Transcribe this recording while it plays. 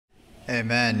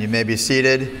Amen. You may be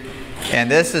seated. And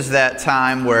this is that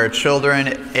time where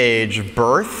children age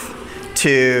birth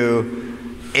to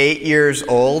 8 years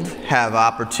old have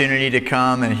opportunity to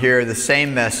come and hear the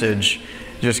same message,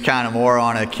 just kind of more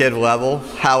on a kid level.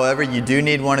 However, you do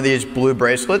need one of these blue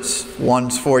bracelets.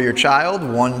 One's for your child,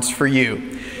 one's for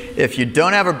you. If you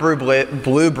don't have a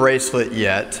blue bracelet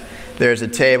yet, there's a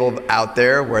table out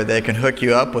there where they can hook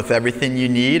you up with everything you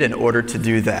need in order to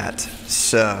do that.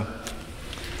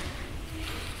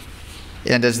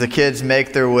 And as the kids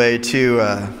make their way to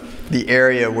the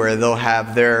area where they'll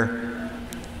have their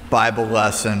Bible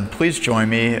lesson, please join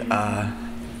me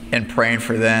in praying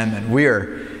for them. And we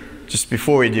are, just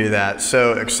before we do that,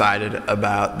 so excited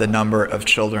about the number of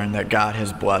children that God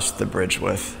has blessed the bridge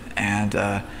with. And,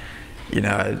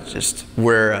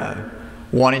 we're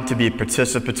wanting to be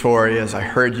participatory. As I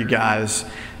heard you guys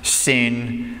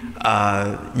sing,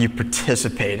 you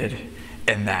participated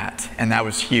in that, and that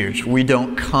was huge. We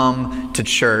don't come to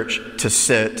church to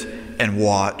sit and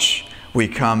watch. We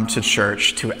come to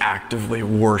church to actively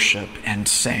worship and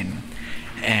sing.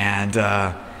 And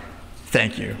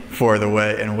thank you for the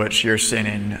way in which your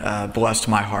singing blessed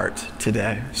my heart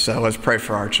today. So let's pray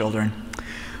for our children.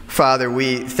 Father,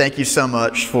 we thank you so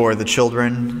much for the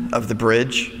children of the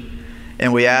bridge,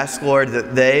 and we ask, Lord,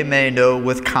 that they may know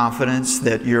with confidence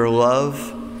that your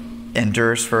love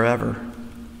endures forever,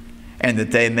 and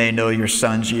that they may know your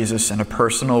Son, Jesus, in a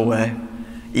personal way,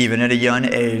 even at a young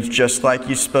age, just like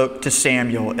you spoke to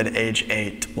Samuel at age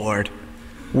 8, Lord.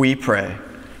 We pray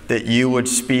that you would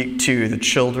speak to the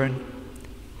children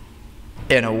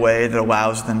in a way that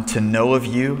allows them to know of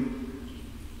you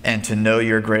and to know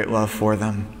your great love for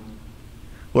them.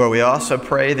 Lord, we also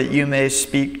pray that you may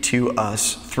speak to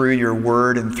us through your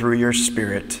word and through your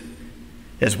Spirit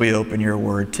as we open your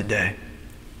word today.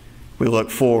 We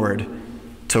look forward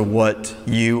to what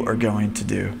you are going to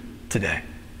do today.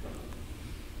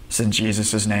 It's in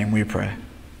Jesus' name we pray.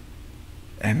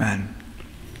 Amen.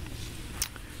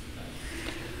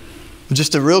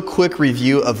 Just a real quick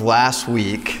review of last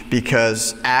week,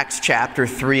 because Acts chapter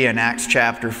 3 and Acts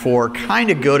chapter 4 kind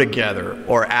of go together,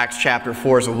 or Acts chapter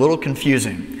 4 is a little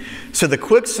confusing. So the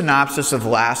quick synopsis of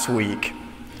last week: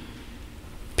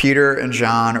 Peter and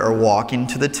John are walking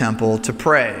to the temple to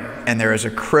pray, and there is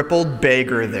a crippled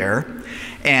beggar there.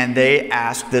 And they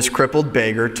ask this crippled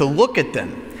beggar to look at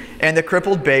them. And the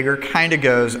crippled beggar kind of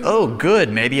goes, oh,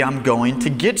 good, maybe I'm going to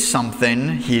get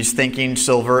something. He's thinking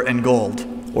silver and gold,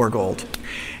 or gold.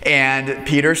 And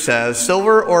Peter says,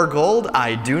 silver or gold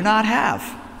I do not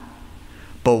have,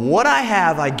 but what I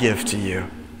have I give to you.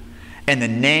 In the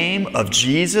name of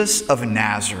Jesus of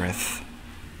Nazareth,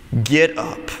 get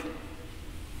up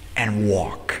and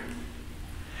walk.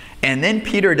 And then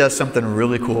Peter does something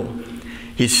really cool.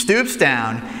 He stoops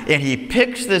down and he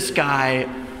picks this guy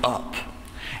up.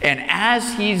 And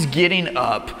as he's getting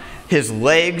up, his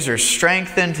legs are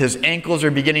strengthened, his ankles are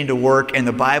beginning to work, and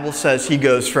the Bible says he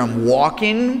goes from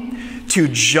walking to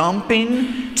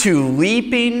jumping to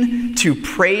leaping to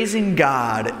praising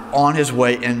God on his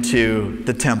way into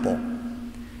the temple.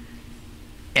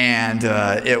 And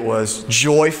it was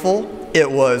joyful,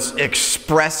 it was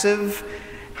expressive,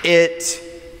 it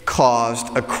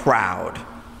caused a crowd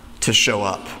to show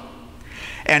up.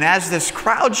 And as this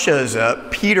crowd shows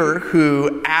up, Peter,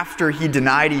 who after he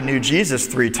denied he knew Jesus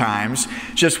 3 times,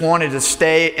 just wanted to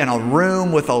stay in a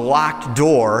room with a locked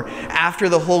door, after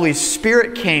the Holy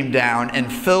Spirit came down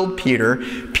and filled Peter,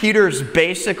 Peter's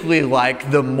basically like,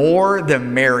 the more the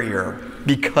merrier,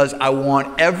 because I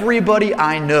want everybody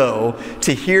I know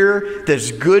to hear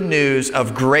this good news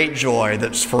of great joy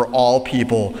that's for all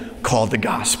people, called the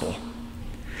gospel.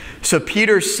 So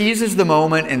Peter seizes the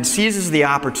moment and seizes the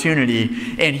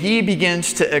opportunity, and he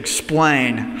begins to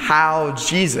explain how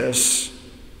Jesus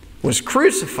was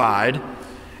crucified.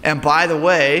 And by the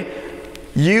way,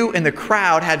 you in the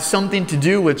crowd had something to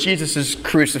do with Jesus'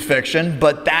 crucifixion,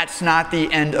 but that's not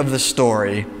the end of the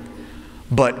story.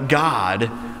 But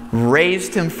God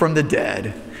raised him from the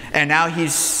dead, and now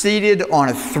he's seated on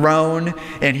a throne,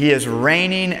 and he is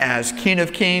reigning as King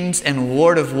of Kings and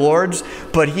Lord of Lords,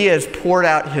 but he has poured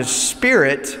out his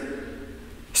Spirit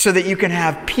so that you can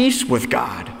have peace with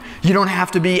God. You don't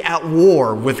have to be at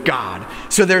war with God.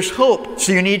 So there's hope.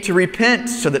 So you need to repent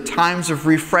so that times of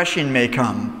refreshing may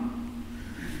come.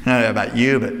 I don't know about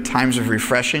you, but times of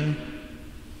refreshing,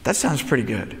 that sounds pretty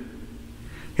good.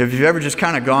 If you've ever just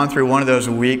kind of gone through one of those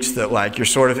weeks that like you're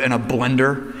sort of in a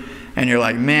blender, and you're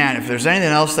like, man, if there's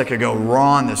anything else that could go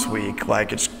wrong this week,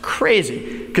 like it's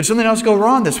crazy. Could something else go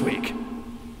wrong this week?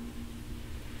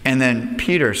 And then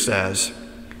Peter says,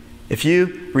 if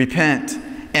you repent,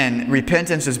 and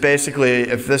repentance is basically,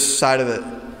 if this side of it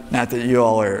Not that you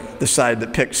all are the side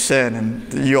that picked sin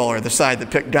and you all are the side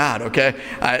that picked God, okay?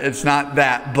 It's not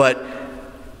that. But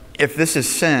if this is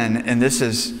sin and this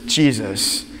is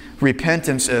Jesus,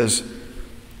 repentance is,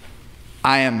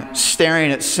 I am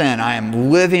staring at sin. I am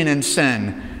living in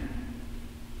sin.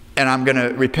 And I'm going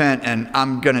to repent and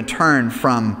I'm going to turn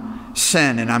from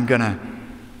sin and I'm going to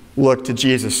look to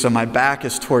Jesus. So my back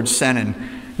is towards sin and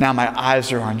now my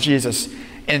eyes are on Jesus.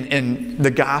 And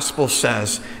the gospel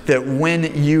says that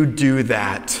when you do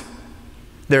that,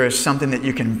 there is something that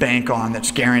you can bank on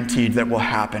that's guaranteed that will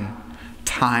happen.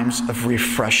 Times of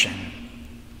refreshing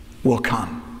will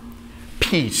come.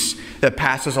 Peace that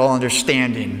passes all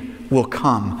understanding will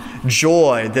come.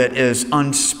 Joy that is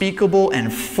unspeakable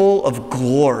and full of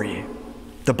glory,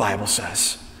 the Bible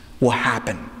says, will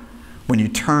happen when you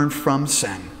turn from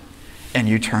sin and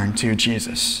you turn to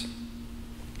Jesus.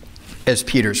 As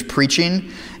Peter's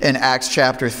preaching in Acts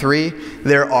chapter 3,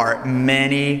 there are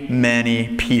many,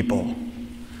 many people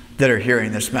that are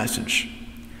hearing this message.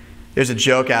 There's a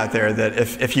joke out there that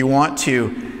if you want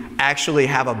to actually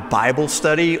have a Bible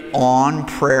study on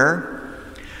prayer,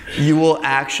 you will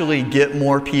actually get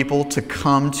more people to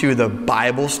come to the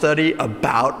Bible study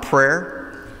about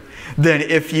prayer than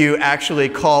if you actually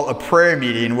call a prayer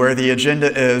meeting where the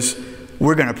agenda is,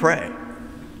 we're going to pray.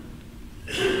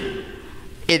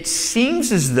 It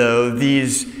seems as though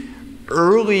these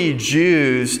early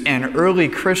Jews and early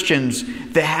Christians,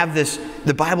 they have this,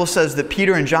 the Bible says that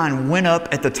Peter and John went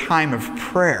up at the time of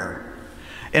prayer.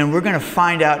 And we're going to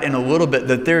find out in a little bit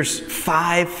that there's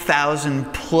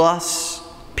 5,000 plus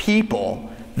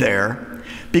people there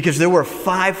because there were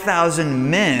 5,000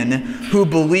 men who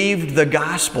believed the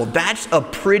gospel. That's a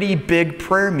pretty big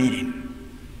prayer meeting.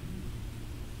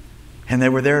 And they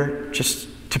were there just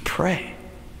to pray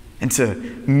and to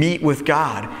meet with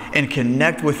God and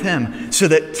connect with Him so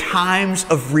that times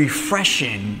of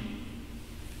refreshing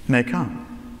may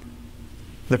come.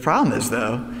 The problem is,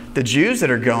 though, the Jews that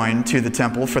are going to the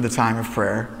temple for the time of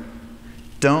prayer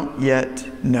don't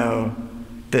yet know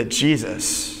that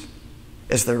Jesus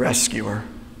is the rescuer,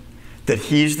 that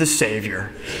He's the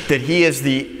Savior, that He is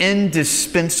the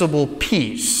indispensable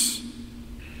piece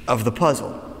of the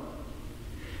puzzle.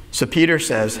 So Peter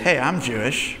says, hey, I'm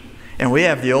Jewish. And we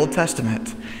have the Old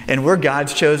Testament, and we're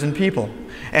God's chosen people.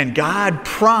 And God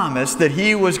promised that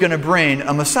He was going to bring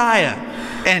a Messiah.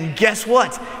 And guess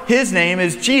what? His name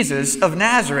is Jesus of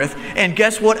Nazareth. And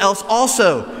guess what else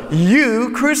also?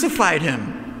 You crucified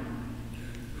Him.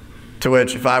 To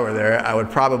which, if I were there, I would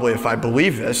probably, if I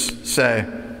believe this, say,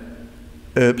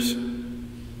 oops.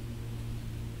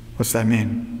 What's that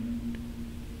mean?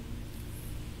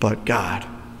 But God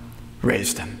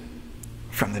raised Him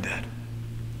from the dead.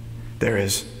 There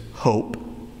is hope.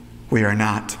 We are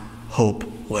not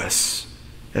hopeless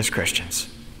as Christians.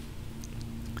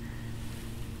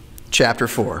 Chapter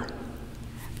 4.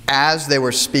 As they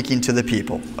were speaking to the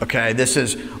people. Okay, this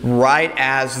is right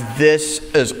as this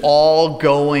is all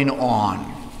going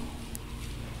on.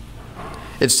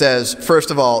 It says, first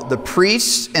of all, the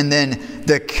priests and then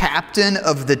the captain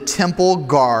of the temple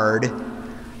guard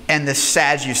and the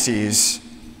Sadducees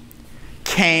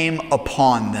came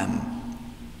upon them.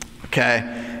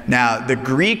 Okay, now the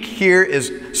Greek here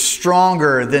is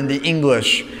stronger than the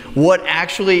English. What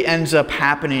actually ends up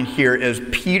happening here is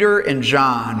Peter and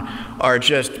John are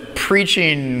just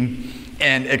preaching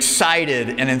and excited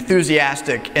and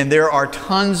enthusiastic, and there are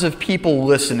tons of people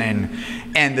listening.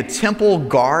 And the temple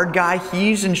guard guy,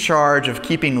 he's in charge of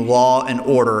keeping law and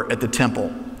order at the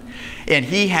temple. And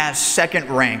he has second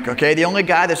rank, okay? The only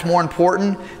guy that's more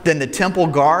important than the temple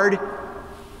guard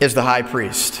is the high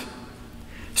priest.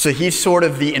 So he's sort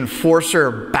of the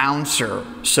enforcer, bouncer,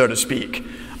 so to speak,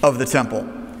 of the temple.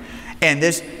 And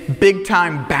this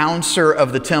big-time bouncer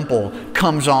of the temple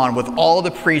comes on with all the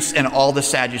priests and all the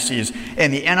Sadducees.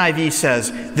 And the NIV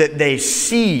says that they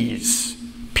seize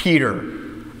Peter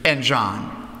and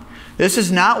John. This is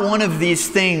not one of these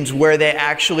things where they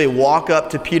actually walk up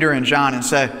to Peter and John and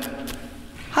say,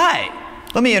 hi,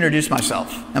 let me introduce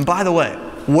myself. And by the way,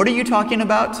 what are you talking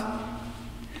about?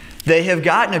 They have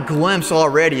gotten a glimpse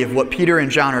already of what Peter and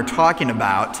John are talking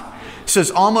about. So it's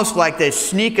almost like they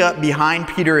sneak up behind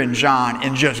Peter and John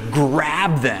and just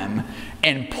grab them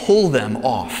and pull them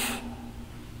off.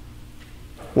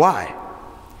 Why?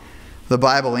 The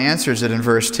Bible answers it in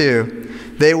verse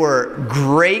 2. They were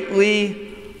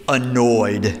greatly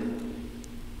annoyed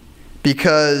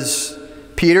because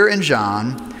Peter and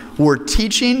John were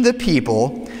teaching the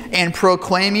people and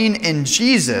proclaiming in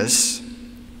Jesus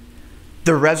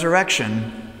the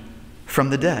resurrection from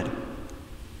the dead.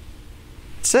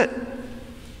 That's it.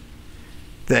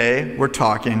 They were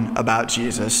talking about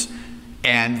Jesus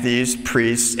And these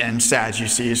priests and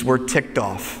Sadducees were ticked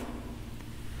off.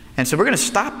 And so we're going to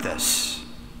stop this.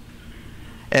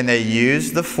 And they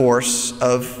used the force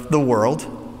of the world,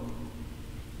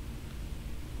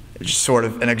 just sort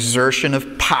of an exertion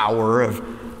of power, of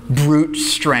brute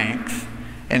strength,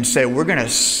 and say, we're going to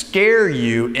scare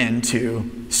you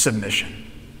into submission.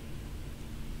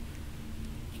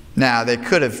 Now, they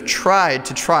could have tried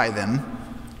to try them,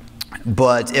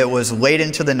 but it was late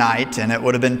into the night, and it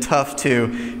would have been tough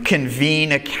to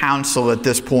convene a council at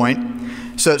this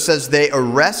point. So it says they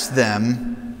arrest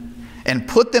them and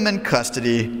put them in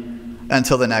custody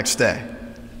until the next day.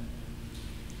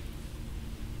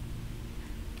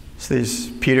 So these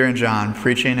Peter and John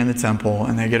preaching in the temple,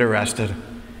 and they get arrested,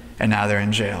 and now they're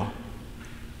in jail.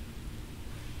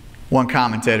 One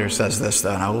commentator says this,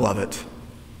 though, and I love it.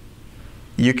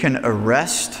 You can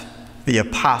arrest the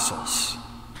apostles,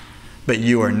 but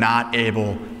you are not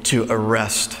able to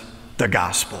arrest the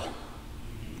gospel.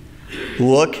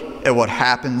 Look at what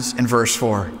happens in verse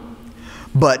 4.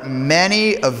 But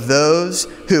many of those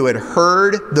who had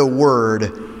heard the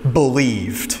word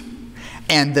believed,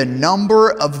 and the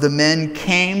number of the men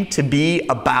came to be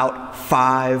about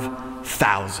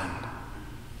 5,000.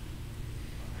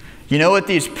 You know what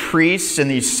these priests and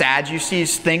these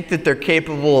Sadducees think that they're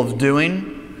capable of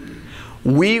doing?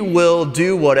 We will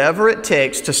do whatever it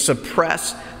takes to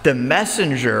suppress the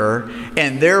messenger,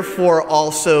 and therefore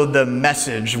also the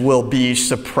message will be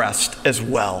suppressed as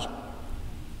well.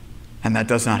 And that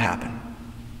does not happen.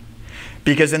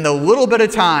 Because in the little bit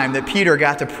of time that Peter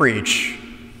got to preach,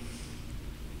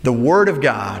 the Word of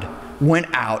God went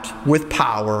out with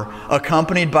power,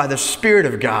 accompanied by the Spirit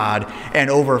of God,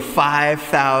 and over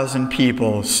 5,000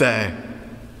 people say,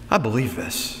 I believe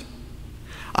this.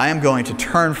 I am going to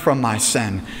turn from my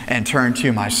sin and turn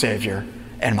to my Savior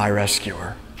and my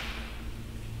Rescuer.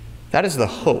 That is the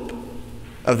hope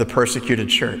of the persecuted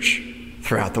church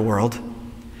throughout the world.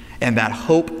 And that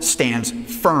hope stands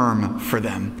firm for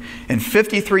them. In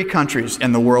 53 countries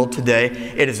in the world today,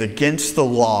 it is against the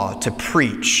law to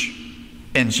preach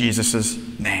in Jesus'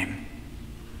 name.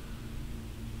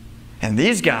 And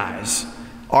these guys,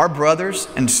 our brothers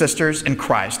and sisters in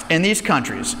Christ, in these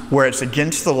countries where it's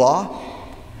against the law,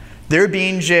 they're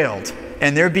being jailed,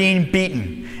 and they're being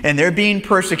beaten, and they're being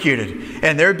persecuted,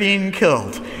 and they're being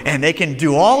killed. And they can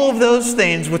do all of those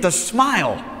things with a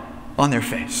smile on their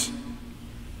face.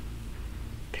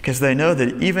 Because they know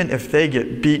that even if they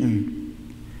get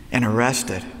beaten and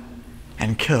arrested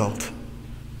and killed,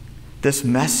 this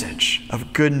message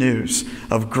of good news,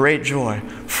 of great joy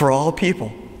for all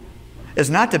people, is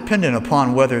not dependent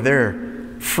upon whether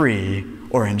they're free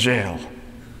or in jail,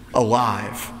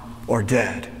 alive or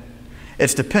dead.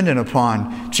 It's dependent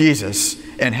upon Jesus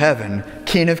in heaven,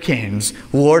 King of Kings,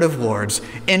 Lord of Lords,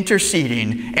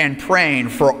 interceding and praying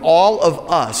for all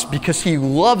of us because He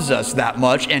loves us that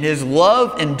much and His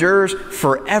love endures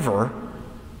forever.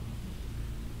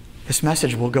 This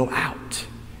message will go out.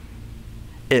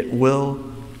 It will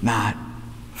not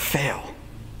fail.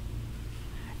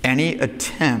 Any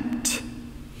attempt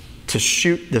to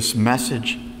shoot this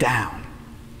message down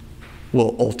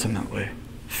will ultimately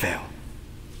fail.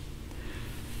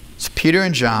 So Peter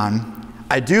and John,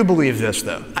 I do believe this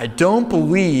though. I don't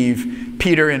believe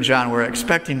Peter and John were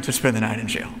expecting to spend the night in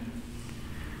jail.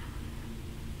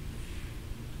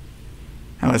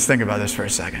 Now let's think about this for a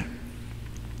second.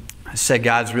 I said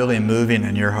God's really moving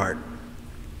in your heart.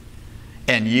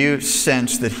 And you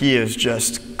sense that He is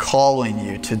just calling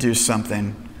you to do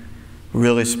something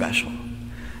really special.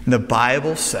 And the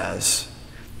Bible says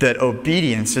that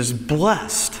obedience is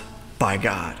blessed by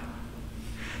God.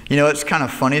 You know, it's kind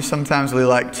of funny. Sometimes we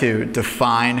like to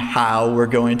define how we're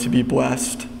going to be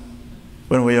blessed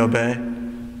when we obey.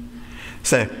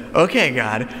 Say, okay,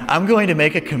 God, I'm going to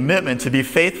make a commitment to be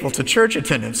faithful to church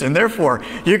attendance, and therefore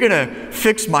you're going to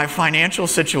fix my financial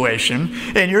situation,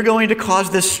 and you're going to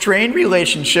cause this strained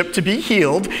relationship to be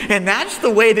healed, and that's the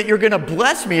way that you're going to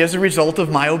bless me as a result of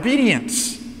my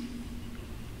obedience.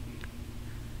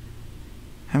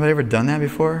 Have I ever done that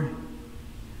before?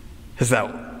 Has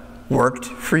that worked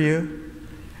for you?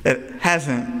 It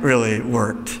hasn't really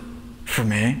worked for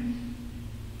me.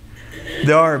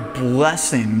 There are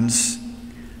blessings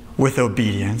with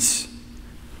obedience.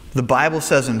 The Bible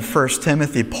says in 1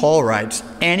 Timothy, Paul writes,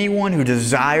 anyone who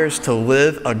desires to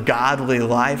live a godly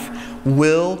life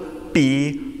will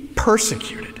be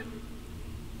persecuted.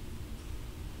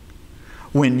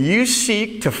 When you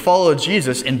seek to follow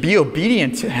Jesus and be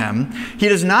obedient to Him, He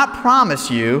does not promise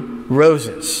you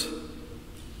roses.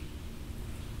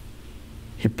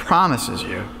 He promises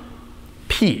you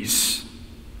peace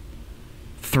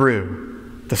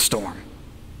through the storm.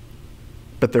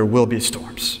 but there will be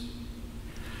storms.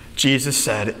 Jesus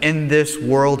said, in this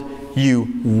world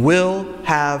you will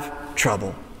have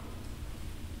trouble.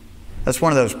 That's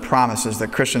one of those promises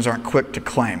that Christians aren't quick to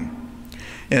claim.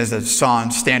 Is the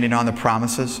song Standing on the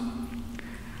Promises.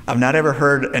 I've not ever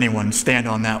heard anyone stand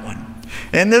on that one.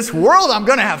 In this world I'm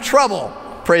going to have trouble.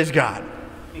 Praise God.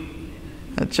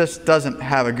 It just doesn't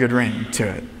have a good ring to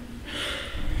it.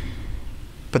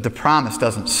 But the promise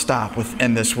doesn't stop with,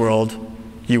 in this world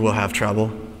you will have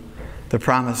trouble. The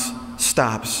promise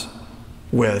stops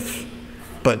with,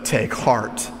 but take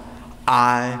heart,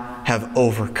 I have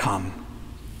overcome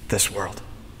this world.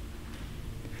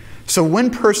 So when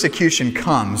persecution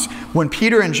comes, when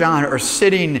Peter and John are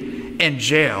sitting in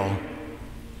jail,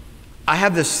 I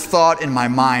have this thought in my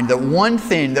mind that one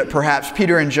thing that perhaps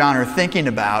Peter and John are thinking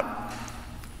about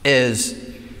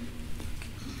is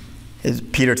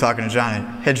Peter talking to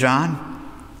John. Hey,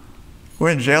 John,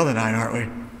 we're in jail tonight, aren't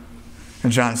we?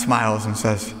 And John smiles and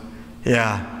says,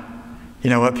 yeah, you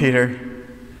know what, Peter?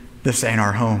 This ain't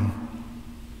our home.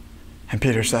 And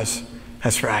Peter says,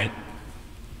 that's right.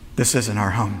 This isn't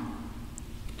our home.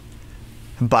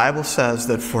 The Bible says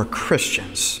that for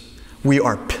Christians, we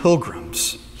are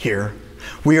pilgrims here.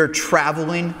 We are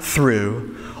traveling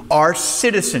through. Our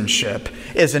citizenship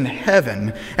is in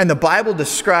heaven. And the Bible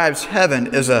describes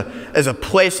heaven as a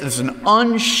place, as an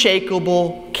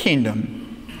unshakable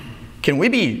kingdom. Can we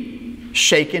be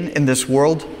shaken in this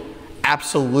world?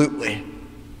 Absolutely.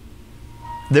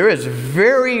 There is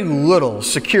very little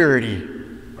security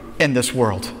in this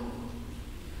world.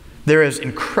 There is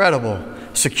incredible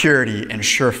security and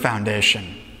sure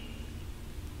foundation,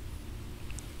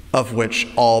 of which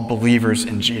all believers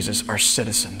in Jesus are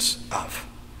citizens of.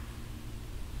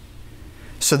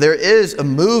 So there is a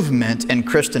movement in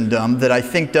Christendom that I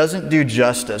think doesn't do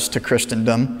justice to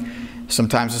Christendom.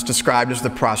 Sometimes it's described as the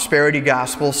prosperity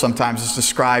gospel. Sometimes it's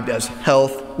described as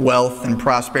health, wealth, and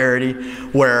prosperity,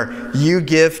 where you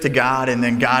give to God and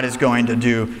then God is going to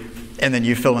do, and then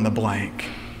you fill in the blank.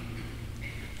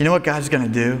 You know what God's going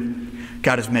to do?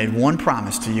 God has made one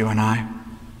promise to you and I.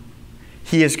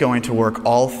 He is going to work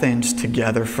all things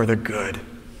together for the good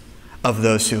of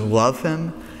those who love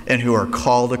Him and who are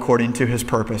called according to His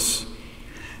purpose.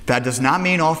 That does not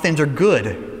mean all things are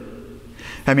good.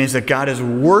 That means that God is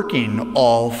working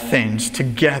all things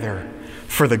together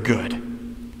for the good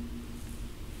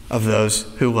of those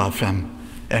who love Him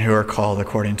and who are called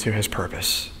according to His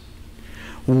purpose.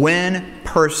 When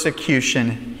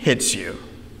persecution hits you,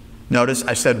 notice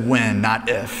I said when, not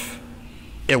if.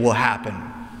 It will happen.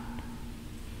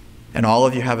 And all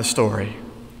of you have a story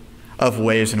of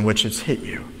ways in which it's hit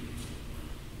you.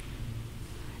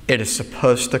 It is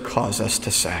supposed to cause us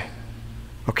to say,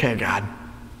 okay, God,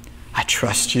 I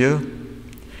trust you,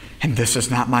 and this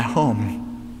is not my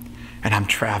home, and I'm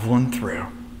traveling through,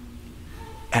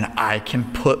 and I can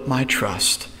put my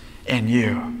trust in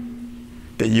you,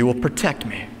 that you will protect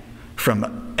me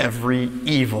from every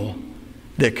evil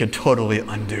that could totally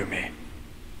undo me.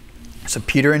 So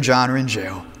Peter and John are in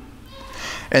jail.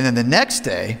 And then the next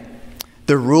day,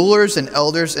 the rulers and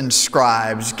elders and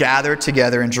scribes gather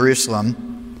together in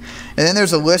Jerusalem. And then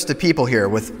there's a list of people here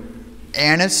with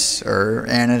Annas,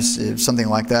 something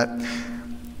like that,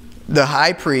 the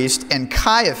high priest, and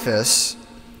Caiaphas,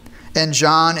 and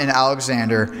John and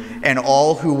Alexander, and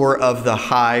all who were of the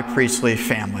high priestly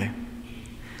family.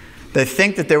 They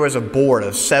think that there was a board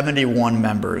of 71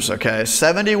 members, okay?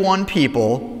 71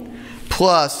 people,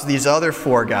 plus these other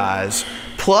 4 guys,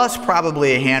 plus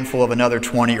probably a handful of another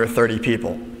 20 or 30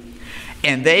 people.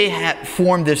 And they had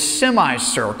formed this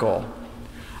semicircle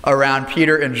around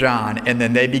Peter and John, and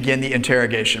then they begin the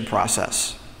interrogation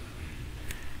process.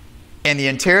 And the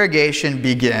interrogation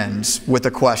begins with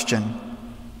a question: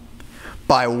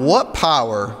 by what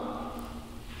power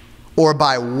or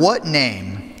by what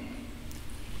name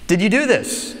did you do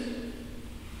this?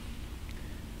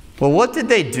 Well, what did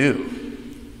they do?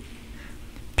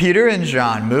 Peter and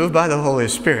John, moved by the Holy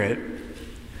Spirit,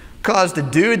 caused a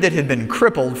dude that had been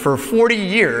crippled for 40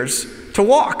 years to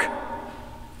walk.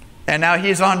 And now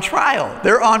he's on trial.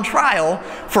 They're on trial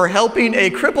for helping a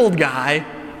crippled guy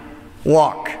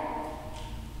walk.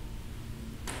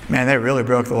 Man, they really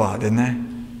broke the law, didn't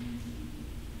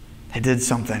they? They did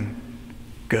something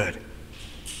good.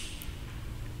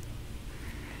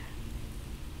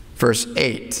 Verse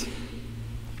 8.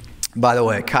 By the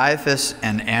way, Caiaphas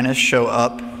and Annas show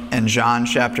up in John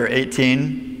chapter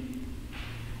 18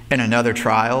 in another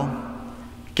trial.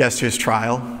 Guess whose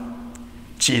trial?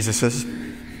 Jesus's.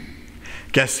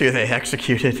 Guess who they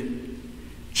executed?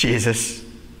 Jesus.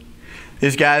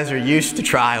 These guys are used to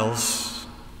trials,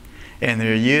 and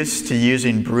they're used to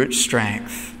using brute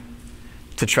strength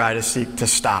to try to seek to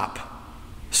stop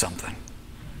something.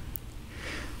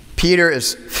 Peter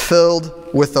is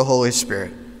filled with the Holy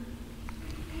Spirit.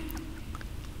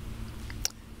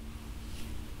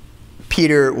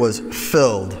 Peter was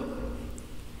filled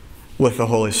with the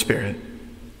Holy Spirit.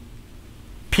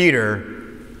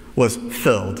 Peter was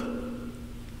filled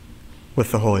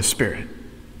with the Holy Spirit.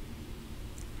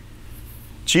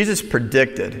 Jesus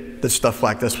predicted that stuff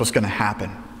like this was going to happen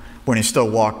when he still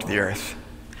walked the earth.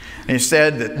 And he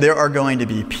said that there are going to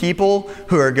be people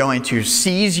who are going to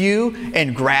seize you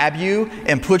and grab you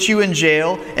and put you in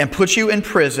jail and put you in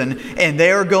prison, and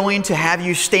they are going to have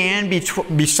you stand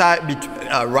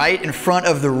right in front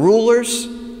of the rulers,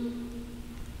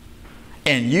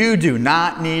 and you do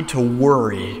not need to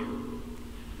worry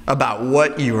about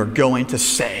what you are going to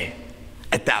say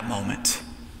at that moment.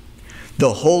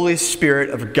 The Holy Spirit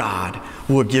of God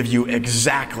will give you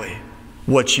exactly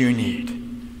what you need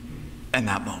in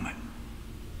that moment.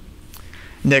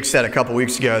 Nick said a couple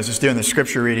weeks ago, as I was doing the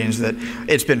scripture readings, that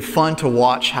it's been fun to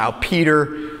watch how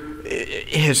Peter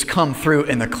has come through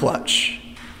in the clutch.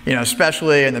 You know,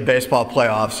 especially in the baseball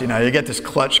playoffs, you know, you get this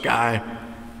clutch guy.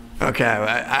 Okay,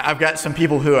 I've got some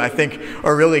people who I think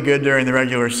are really good during the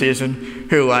regular season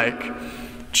who like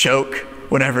choke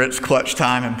whenever it's clutch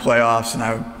time in playoffs, and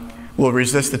I will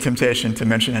resist the temptation to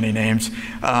mention any names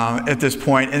at this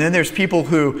point. And then there's people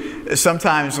who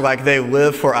sometimes like they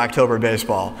live for October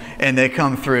baseball and they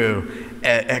come through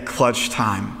at clutch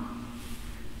time.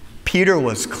 Peter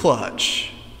was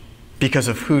clutch because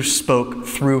of who spoke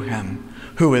through him,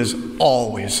 who is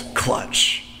always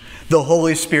clutch. The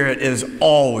Holy Spirit is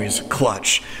always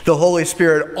clutch. The Holy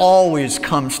Spirit always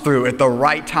comes through at the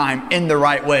right time, in the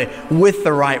right way, with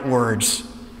the right words,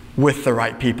 with the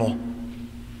right people.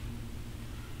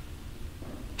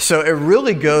 So it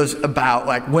really goes about,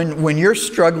 like, when you're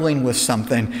struggling with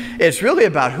something, it's really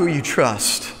about who you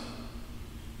trust.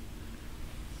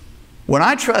 When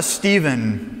I trust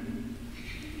Stephen,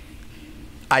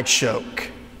 I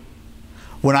choke.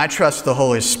 When I trust the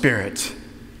Holy Spirit,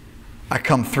 I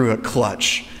come through at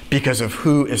clutch because of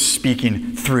who is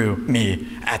speaking through me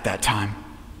at that time.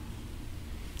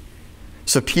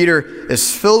 So Peter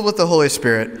is filled with the Holy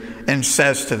Spirit and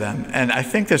says to them, and I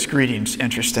think this greeting's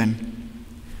interesting,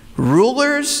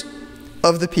 rulers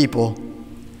of the people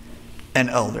and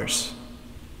elders.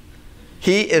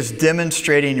 He is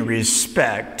demonstrating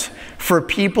respect for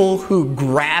people who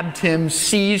grabbed him,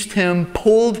 seized him,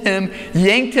 pulled him,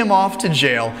 yanked him off to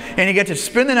jail, and he got to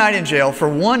spend the night in jail for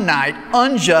one night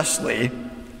unjustly,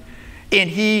 and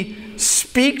he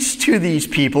speaks to these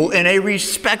people in a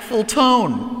respectful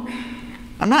tone.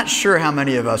 I'm not sure how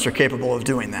many of us are capable of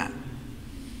doing that.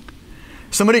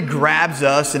 Somebody grabs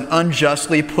us and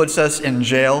unjustly puts us in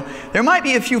jail. There might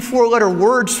be a few four-letter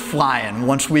words flying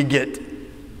once we get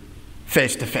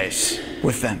face to face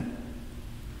with them.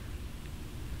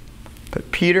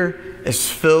 But Peter is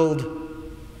filled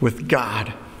with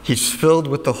God. He's filled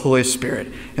with the Holy Spirit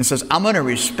and says, I'm going to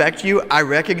respect you. I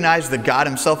recognize that God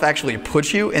himself actually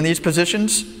put you in these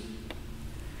positions.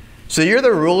 So you're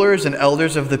the rulers and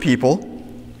elders of the people.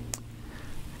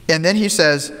 And then he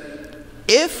says,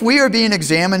 if we are being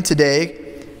examined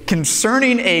today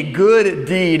concerning a good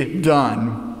deed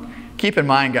done, keep in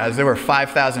mind, guys, there were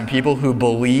 5,000 people who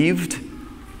believed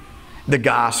the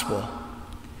gospel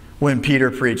when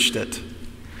Peter preached it.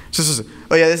 So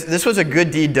this was a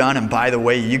good deed done, and by the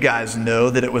way, you guys know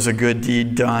that it was a good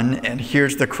deed done, and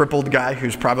here's the crippled guy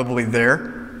who's probably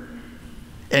there,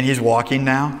 and he's walking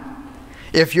now.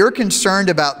 If you're concerned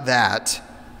about that,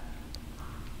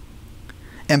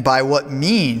 and by what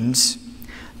means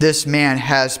this man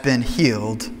has been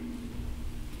healed,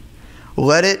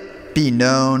 let it be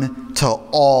known to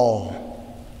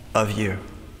all of you.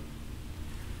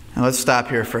 Now let's stop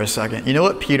here for a second. You know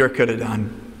what Peter could have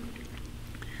done?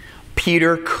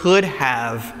 Peter could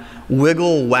have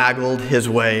wiggle-waggled his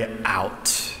way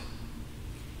out.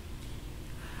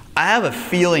 I have a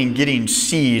feeling getting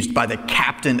seized by the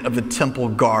captain of the temple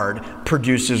guard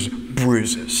produces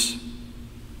bruises.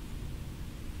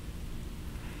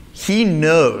 He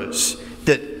knows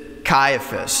that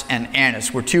Caiaphas and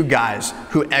Annas were two guys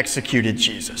who executed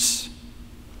Jesus.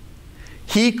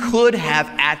 He could have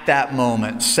at that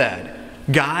moment said,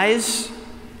 guys,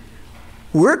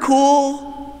 we're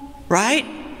cool, right?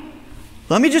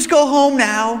 Let me just go home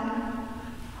now.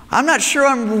 I'm not sure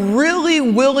I'm really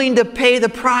willing to pay the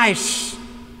price.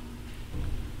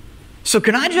 So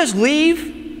can I just leave?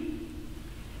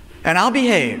 And I'll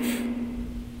behave.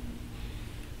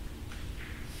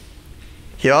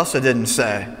 He also didn't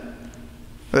say,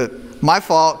 my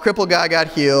fault. Crippled guy got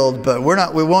healed, but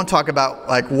we won't talk about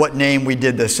like what name we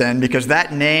did this in, because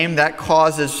that name, that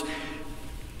causes,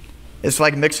 it's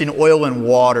like mixing oil and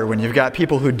water when you've got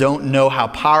people who don't know how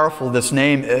powerful this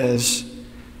name is.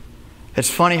 It's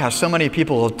funny how so many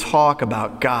people will talk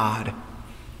about God,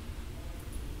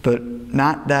 but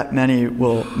not that many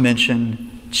will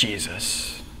mention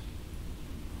Jesus.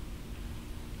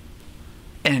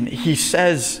 And he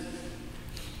says,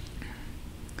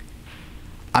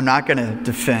 I'm not going to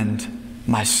defend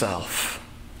myself.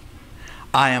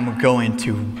 I am going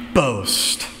to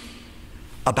boast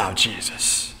about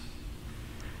Jesus.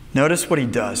 Notice what he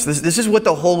does. This is what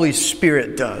the Holy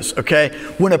Spirit does, okay?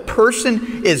 When a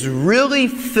person is really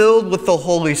filled with the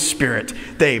Holy Spirit,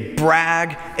 they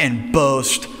brag and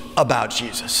boast about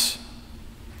Jesus.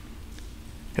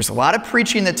 There's a lot of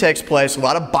preaching that takes place, a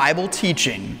lot of Bible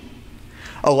teaching,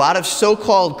 a lot of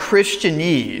so-called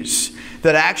Christianese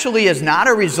that actually is not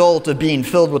a result of being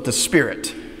filled with the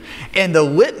Spirit. And the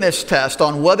litmus test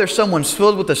on whether someone's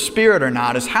filled with the Spirit or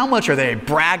not is how much are they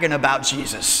bragging about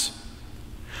Jesus.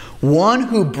 One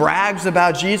who brags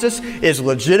about Jesus is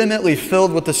legitimately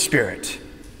filled with the Spirit.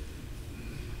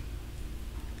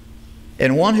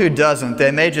 And one who doesn't,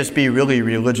 they may just be really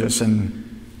religious,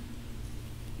 and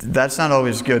that's not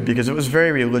always good, because it was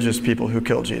very religious people who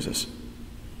killed Jesus.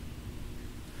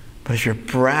 But if you're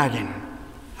bragging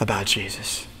about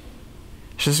Jesus,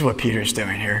 this is what Peter's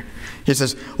doing here. He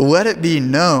says, let it be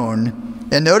known,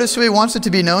 and notice who he wants it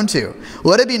to be known to.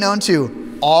 Let it be known to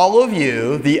all of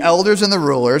you, the elders and the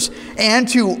rulers, and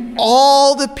to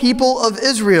all the people of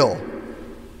Israel,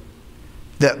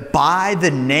 that by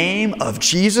the name of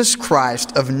Jesus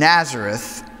Christ of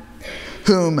Nazareth,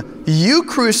 whom you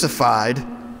crucified,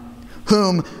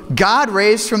 whom God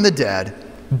raised from the dead,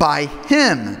 by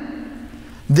him,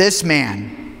 this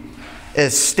man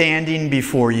is standing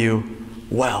before you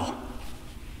well.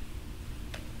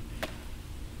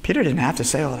 Peter didn't have to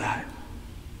say all that.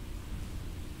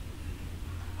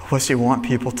 What does he want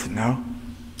people to know?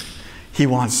 He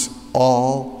wants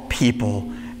all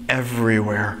people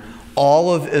everywhere.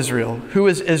 All of Israel. Who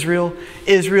is Israel?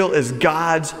 Israel is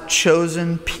God's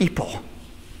chosen people.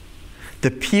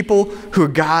 The people who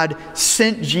God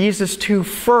sent Jesus to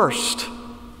first.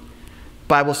 The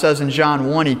Bible says in John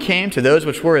 1, he came to those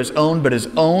which were his own, but his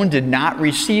own did not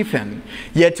receive him.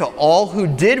 Yet to all who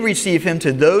did receive him,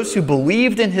 to those who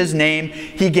believed in his name,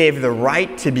 he gave the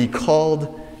right to be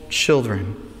called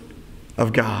children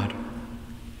of God.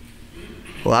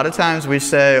 A lot of times we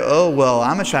say, oh, well,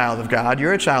 I'm a child of God,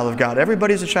 you're a child of God,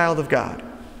 everybody's a child of God.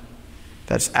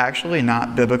 That's actually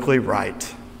not biblically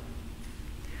right.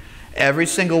 Every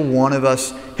single one of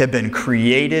us have been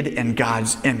created in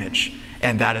God's image,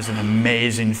 and that is an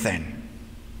amazing thing.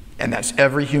 And that's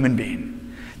every human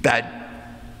being.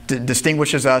 That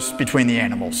distinguishes us between the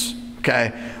animals,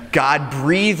 okay? God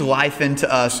breathed life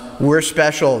into us. We're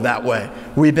special that way.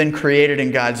 We've been created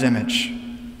in God's image.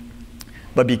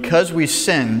 But because we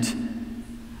sinned,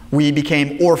 we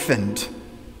became orphaned.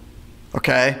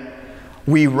 Okay?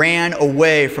 We ran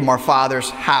away from our Father's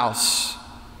house.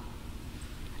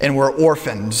 And we're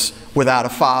orphans without a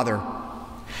father.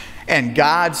 And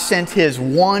God sent his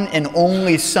one and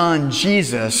only Son,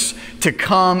 Jesus, to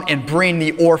come and bring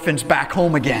the orphans back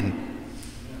home again.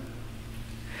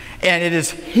 And it is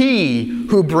he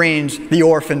who brings the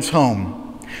orphans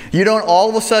home. You don't all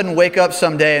of a sudden wake up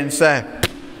someday and say,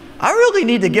 I really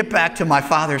need to get back to my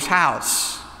Father's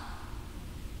house.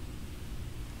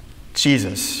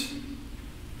 Jesus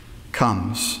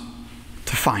comes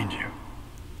to find you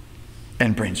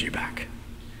and brings you back.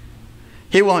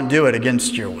 He won't do it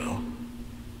against your will,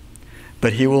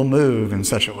 but he will move in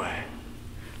such a way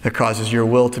that causes your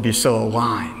will to be so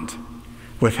aligned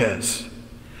with his,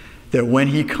 that when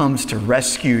he comes to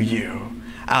rescue you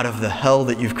out of the hell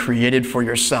that you've created for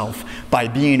yourself by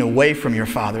being away from your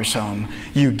Father's home,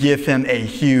 you give him a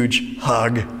huge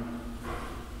hug.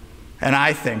 And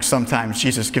I think sometimes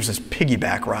Jesus gives us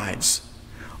piggyback rides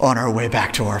on our way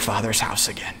back to our Father's house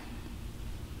again.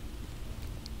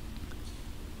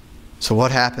 So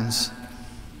what happens?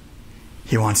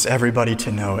 He wants everybody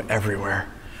to know everywhere.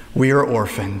 We are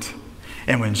orphaned.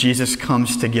 And when Jesus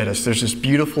comes to get us, there's this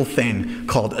beautiful thing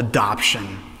called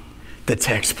adoption that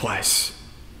takes place.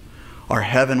 Our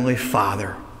Heavenly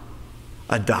Father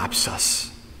adopts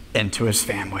us into his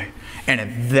family. And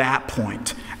at that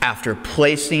point, after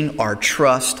placing our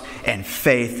trust and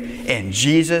faith in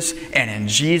Jesus and in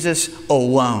Jesus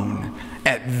alone,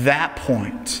 at that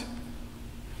point,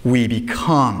 we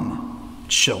become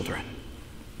children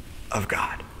of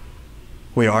God.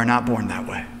 We are not born that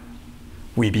way.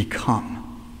 We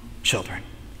become children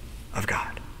of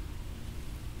God.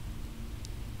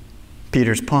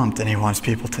 Peter's pumped, and he wants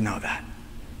people to know that.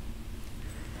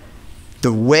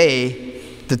 The way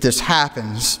that this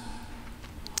happens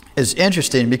is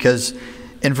interesting because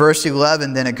in verse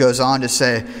 11, then it goes on to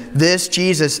say, this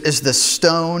Jesus is the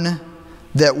stone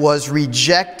that was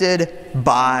rejected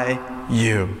by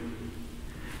you.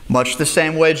 Much the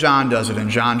same way John does it in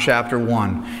John chapter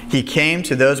 1. He came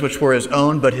to those which were his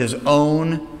own, but his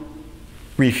own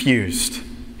refused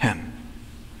him.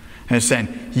 And he's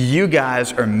saying, you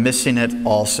guys are missing it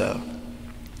also.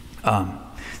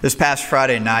 This past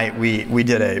Friday night, we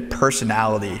did a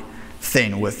personality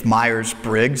thing with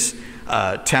Myers-Briggs,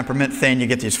 temperament thing. You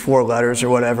get these 4 letters or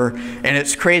whatever. And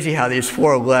it's crazy how these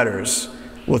 4 letters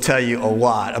will tell you a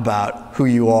lot about who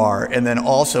you are. And then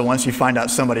also, once you find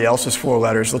out somebody else's 4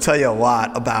 letters, they'll tell you a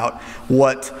lot about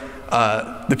what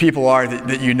the people are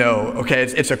that you know. Okay,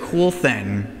 it's a cool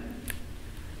thing.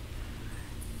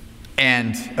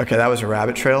 And, okay, that was a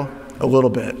rabbit trail, a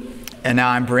little bit. And now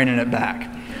I'm bringing it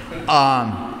back.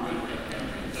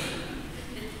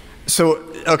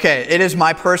 So, okay, it is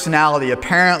my personality,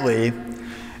 apparently,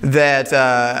 that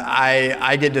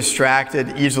I get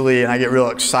distracted easily and I get real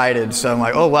excited. So I'm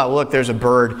like, oh, wow, look, there's a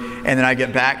bird. And then I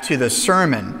get back to the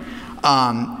sermon.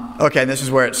 Okay, this is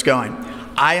where it's going.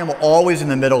 I am always in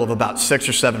the middle of about 6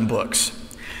 or 7 books.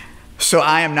 So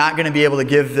I am not going to be able to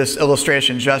give this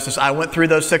illustration justice. I went through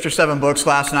those 6 or 7 books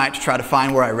last night to try to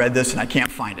find where I read this, and I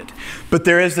can't find it. But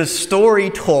there is this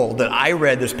story told that I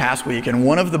read this past week in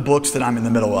one of the books that I'm in the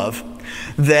middle of,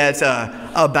 that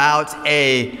about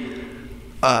a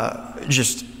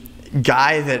just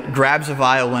guy that grabs a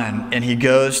violin and he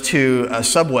goes to a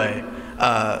subway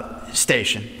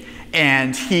station.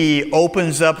 And he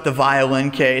opens up the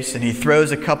violin case and he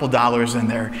throws a couple dollars in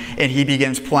there and he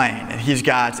begins playing. And he's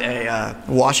got a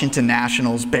Washington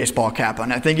Nationals baseball cap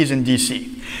on. I think he's in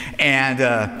D.C. And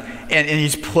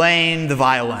he's playing the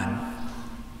violin.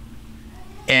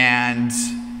 And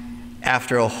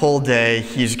after a whole day,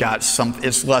 he's got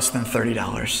it's less than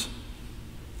 $30.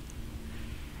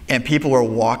 And people are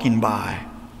walking by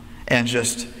and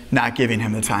just not giving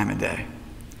him the time of day.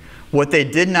 What they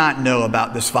did not know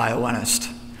about this violinist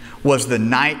was the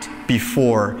night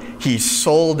before he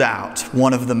sold out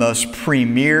one of the most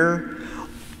premier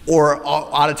or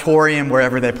auditorium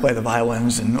wherever they play the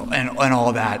violins and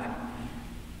all that,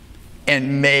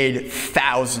 and made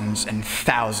thousands and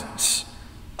thousands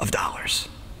of dollars,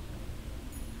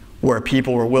 where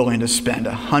people were willing to spend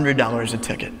 $100 a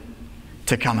ticket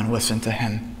to come and listen to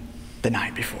him the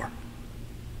night before.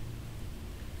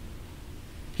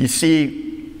 You see,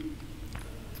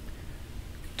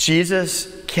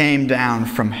 Jesus came down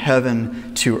from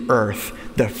heaven to earth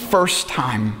the first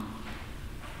time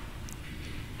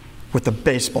with a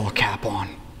baseball cap on.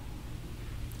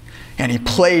 And he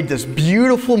played this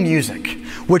beautiful music,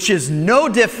 which is no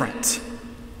different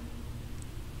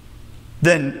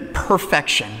than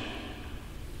perfection.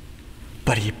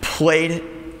 But he played it.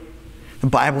 The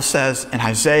Bible says in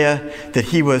Isaiah that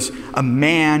he was a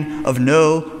man of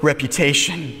no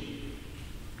reputation.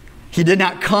 He did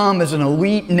not come as an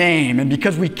elite name, and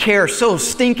because we care so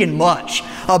stinking much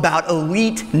about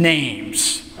elite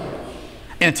names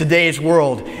in today's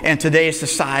world and today's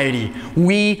society,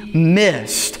 we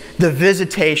missed the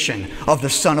visitation of the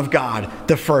Son of God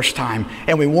the first time,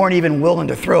 and we weren't even willing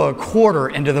to throw a quarter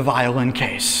into the violin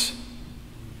case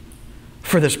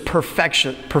for this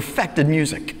perfected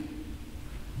music.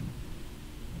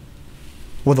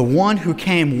 Well, the one who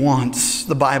came once,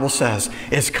 the Bible says,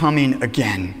 is coming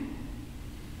again.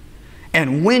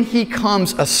 And when he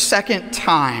comes a second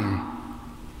time,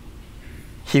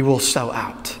 he will sell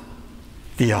out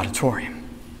the auditorium.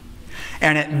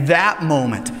 And at that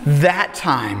moment, that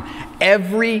time,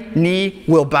 every knee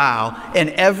will bow and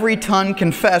every tongue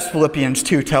confess, Philippians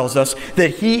 2 tells us,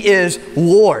 that he is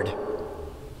Lord.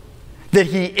 That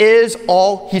he is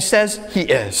all he says he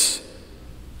is.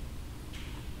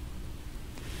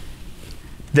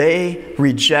 They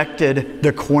rejected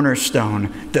the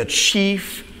cornerstone, the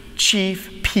chief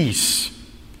piece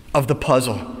of the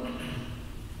puzzle,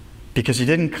 because he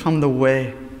didn't come the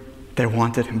way they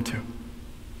wanted him to.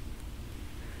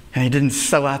 And he didn't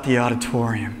sell out the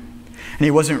auditorium. And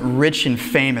he wasn't rich and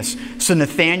famous. So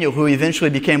Nathanael, who eventually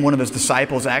became one of his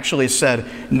disciples, actually said,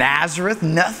 Nazareth,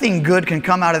 nothing good can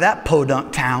come out of that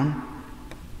podunk town.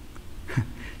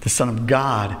 The Son of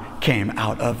God came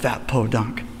out of that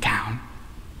podunk town.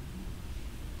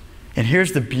 And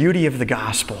here's the beauty of the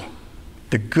gospel.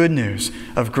 The good news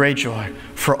of great joy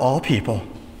for all people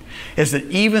is that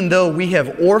even though we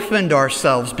have orphaned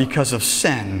ourselves because of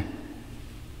sin,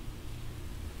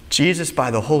 Jesus,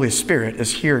 by the Holy Spirit,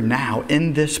 is here now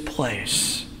in this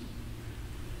place,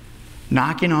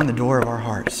 knocking on the door of our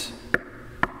hearts,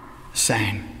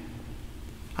 saying,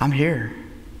 I'm here.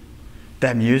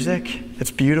 That music,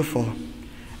 it's beautiful.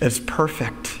 It's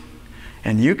perfect.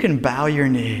 And you can bow your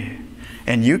knee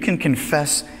and you can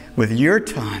confess with your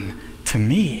tongue to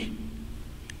me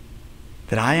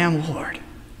that I am Lord.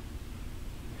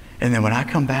 And then when I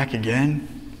come back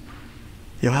again,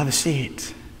 you'll have a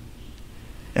seat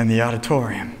in the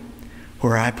auditorium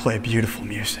where I play beautiful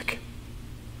music.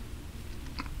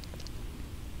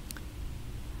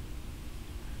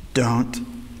 Don't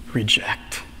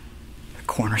reject the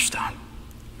cornerstone,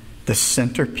 the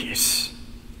centerpiece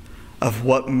of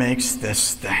what makes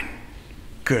this thing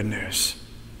good news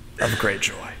of great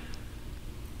joy.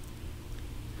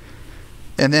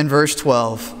 And then verse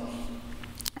 12,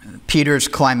 Peter's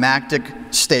climactic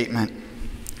statement.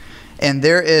 And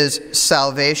there is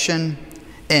salvation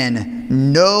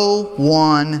in no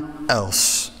one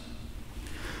else,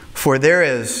 for there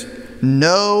is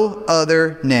no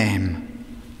other name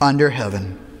under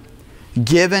heaven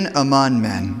given among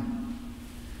men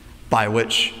by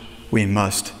which we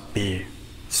must be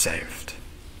saved.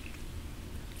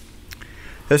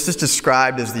 This is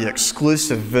described as the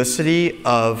exclusivity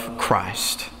of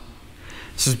Christ.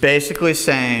 This is basically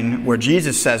saying, where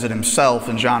Jesus says it himself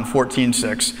in John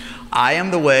 14:6, I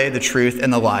am the way, the truth,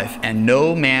 and the life, and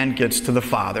no man gets to the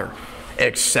Father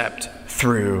except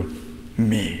through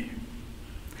me.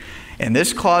 And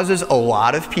this causes a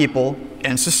lot of people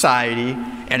in society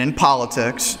and in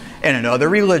politics and in other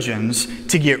religions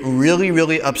to get really,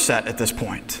 really upset at this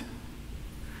point.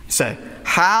 Say,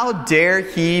 how dare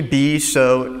he be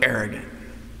so arrogant?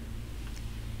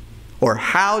 Or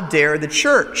how dare the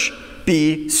church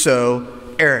be so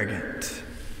arrogant?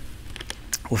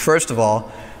 Well, first of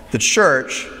all, the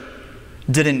church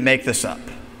didn't make this up.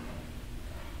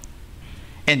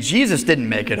 And Jesus didn't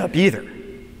make it up either.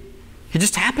 He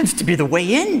just happens to be the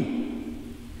way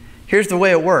in. Here's the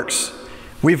way it works.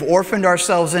 We've orphaned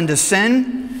ourselves into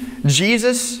sin.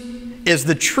 Jesus is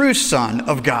the true Son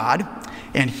of God,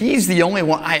 and He's the only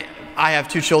one. I have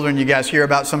two children you guys hear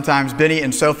about sometimes, Benny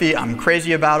and Sophie. I'm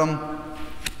crazy about them.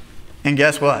 And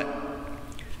guess what?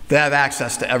 They have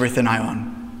access to everything I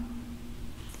own.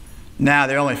 Now,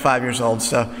 they're only 5 years old,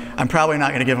 so I'm probably not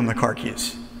going to give them the car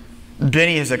keys.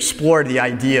 Benny has explored the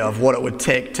idea of what it would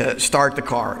take to start the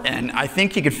car, and I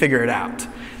think he could figure it out.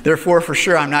 Therefore, for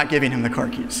sure, I'm not giving him the car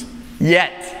keys.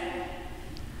 Yet.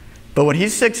 But when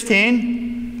he's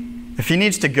 16, if he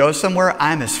needs to go somewhere,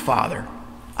 I'm his father.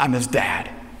 I'm his dad.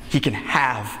 He can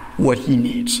have what he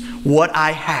needs. What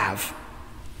I have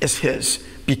is his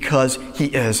because he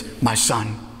is my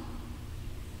son.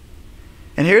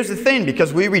 And here's the thing,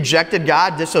 because we rejected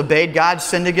God, disobeyed God,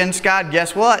 sinned against God,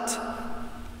 guess what?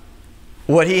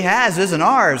 What he has isn't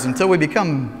ours until we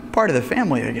become part of the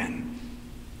family again.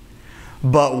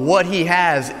 But what he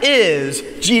has is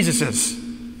Jesus's.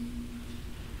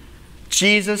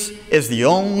 Jesus is the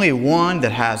only one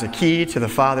that has a key to the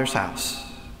Father's house.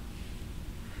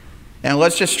 And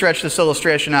let's just stretch this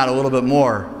illustration out a little bit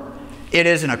more. It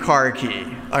isn't a car key,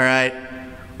 all right?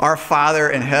 Our Father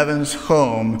in heaven's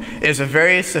home is a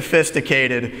very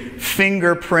sophisticated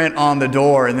fingerprint on the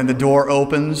door, and then the door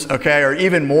opens, okay? Or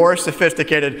even more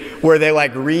sophisticated, where they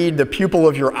like read the pupil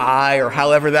of your eye or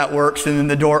however that works, and then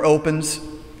the door opens,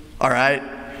 all right?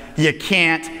 You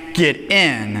can't get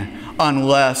in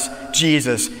unless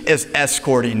Jesus is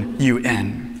escorting you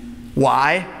in.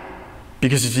 Why?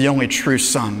 Because he's the only true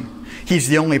Son. He's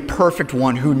the only perfect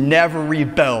one who never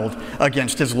rebelled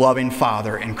against his loving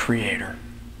Father and Creator.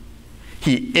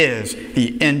 He is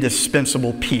the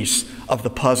indispensable piece of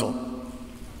the puzzle.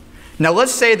 Now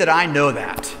let's say that I know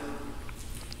that.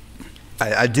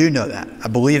 I do know that. I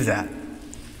believe that.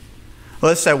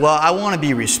 Let's say, well, I want to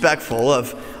be respectful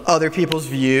of other people's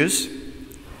views,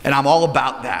 and I'm all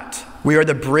about that. We are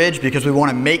the bridge because we want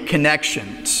to make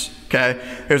connections, okay?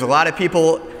 There's a lot of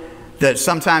people that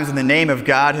sometimes in the name of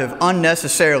God have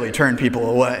unnecessarily turned people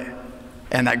away,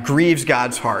 and that grieves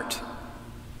God's heart.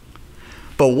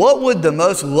 But what would the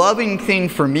most loving thing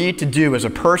for me to do as a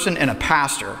person and a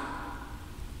pastor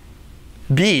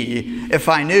be if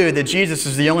I knew that Jesus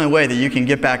is the only way that you can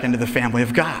get back into the family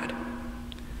of God?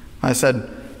 I said,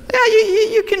 yeah,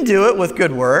 you can do it with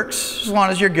good works. As long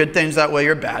as your good things outweigh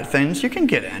your bad things, you can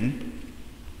get in.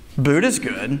 Buddha's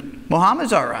good.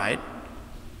 Muhammad's all right.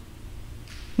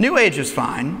 New Age is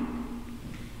fine.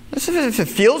 If it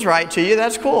feels right to you,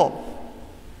 that's cool.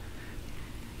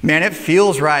 Man, it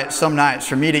feels right some nights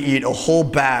for me to eat a whole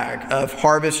bag of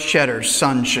Harvest Cheddar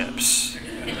Sun Chips.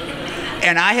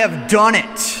 And I have done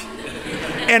it.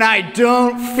 And I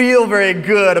don't feel very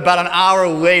good about an hour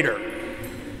later.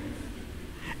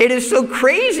 It is so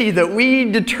crazy that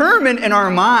we determine in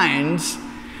our minds,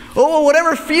 oh,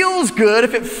 whatever feels good,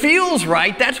 if it feels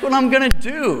right, that's what I'm going to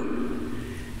do.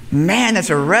 Man, that's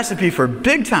a recipe for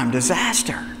big-time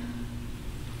disaster.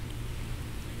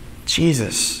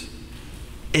 Jesus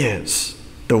is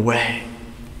the way,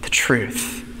 the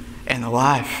truth, and the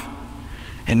life.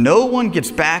 And no one gets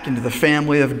back into the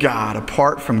family of God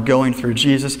apart from going through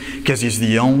Jesus, because he's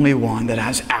the only one that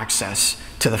has access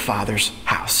to the Father's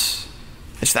house.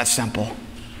 It's that simple.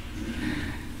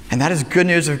 And that is good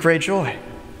news of great joy,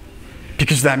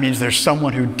 because that means there's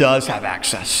someone who does have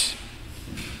access.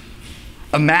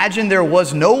 Imagine there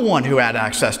was no one who had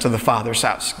access to the Father's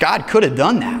house. God could have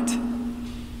done that.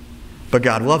 But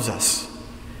God loves us.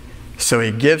 So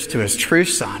he gives to his true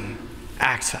Son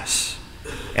access.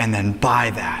 And then by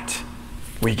that,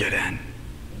 we get in.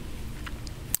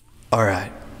 All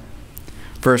right.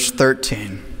 Verse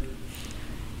 13.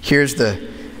 Here's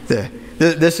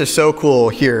this is so cool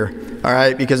here. All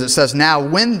right. Because it says, now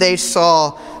when they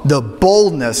saw the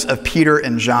boldness of Peter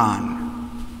and John.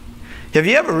 Have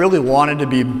you ever really wanted to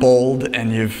be bold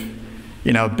and you've,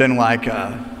 been like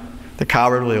the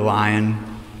cowardly lion?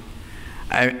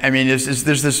 I mean, there's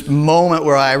this moment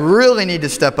where I really need to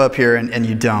step up here and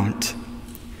you don't.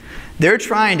 They're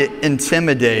trying to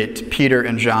intimidate Peter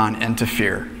and John into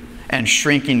fear and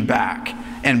shrinking back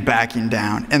and backing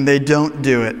down, and they don't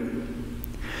do it.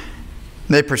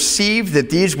 They perceived that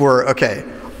these were,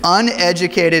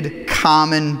 uneducated,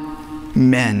 common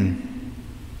men.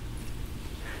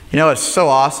 You know what's so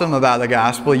awesome about the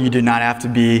gospel? You do not have to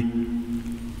be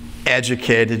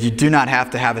educated. You do not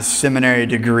have to have a seminary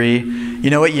degree. You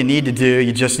know what you need to do?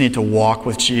 You just need to walk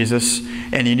with Jesus,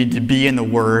 and you need to be in the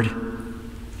Word,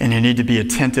 and you need to be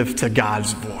attentive to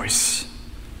God's voice,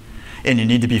 and you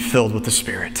need to be filled with the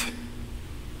Spirit.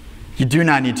 You do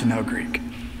not need to know Greek.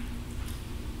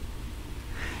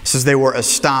 It says they were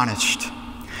astonished.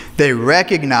 They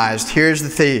recognized, here's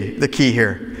the key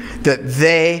here, that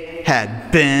they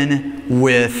had been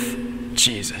with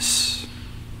Jesus.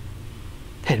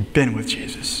 Had been with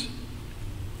Jesus.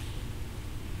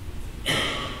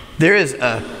 There is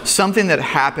something that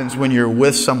happens when you're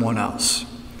with someone else.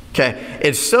 Okay,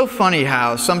 it's so funny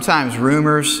how sometimes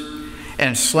rumors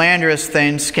and slanderous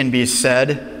things can be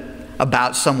said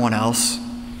about someone else.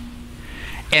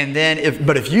 And then,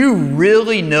 if you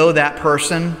really know that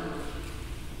person,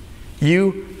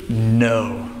 you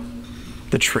know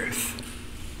the truth.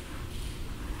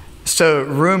 So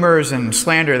rumors and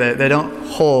slander, they don't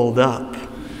hold up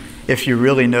if you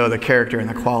really know the character and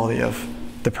the quality of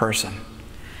the person.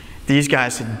 These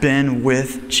guys had been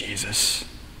with Jesus.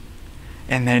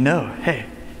 And they know, hey,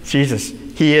 Jesus,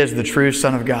 he is the true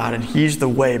Son of God, and he's the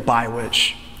way by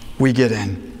which we get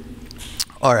in.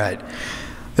 All right.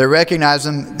 They recognize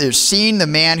him. They're seeing the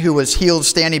man who was healed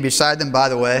standing beside them. By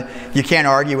the way, you can't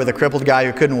argue with a crippled guy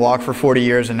who couldn't walk for 40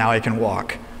 years and now he can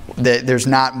walk. There's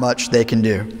not much they can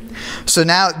do. So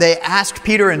now they ask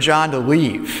Peter and John to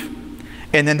leave.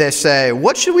 And then they say,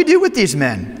 what should we do with these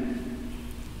men?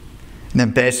 And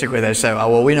then basically they say,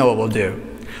 oh, well, we know what we'll do.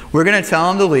 We're going to tell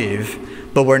them to leave,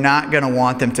 but we're not going to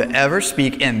want them to ever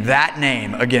speak in that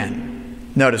name again.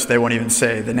 Notice they won't even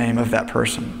say the name of that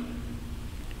person.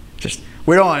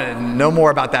 We don't want to know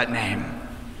more about that name.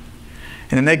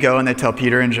 And then they go and they tell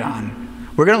Peter and John,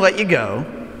 we're going to let you go,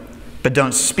 but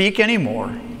don't speak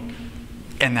anymore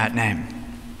in that name.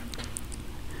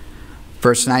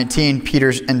 Verse 19,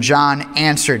 Peter and John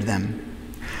answered them,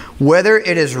 whether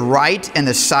it is right in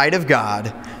the sight of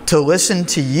God to listen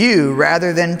to you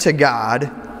rather than to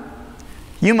God,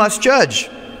 you must judge.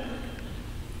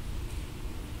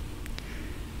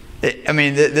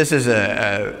 This is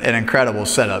an incredible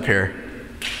setup here.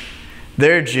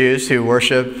 They're Jews who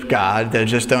worship God. They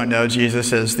just don't know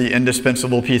Jesus as the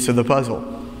indispensable piece of the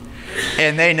puzzle.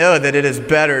 And they know that it is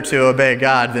better to obey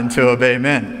God than to obey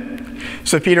men.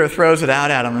 So Peter throws it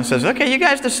out at them and says, okay, you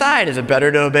guys decide. Is it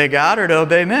better to obey God or to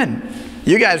obey men?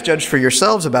 You guys judge for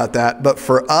yourselves about that. But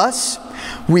for us,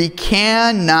 we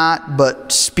cannot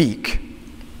but speak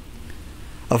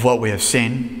of what we have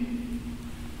seen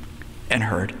and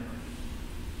heard.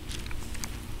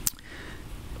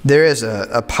 There is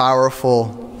a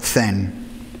powerful thing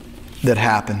that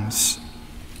happens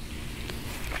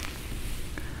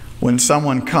when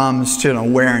someone comes to an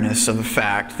awareness of the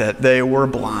fact that they were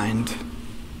blind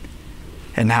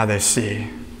and now they see.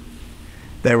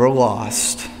 They were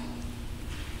lost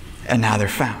and now they're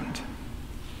found.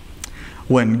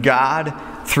 When God,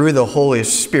 through the Holy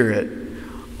Spirit,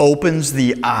 opens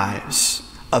the eyes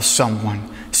of someone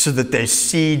so that they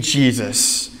see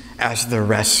Jesus as the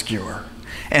rescuer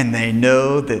and they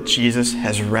know that Jesus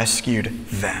has rescued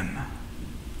them.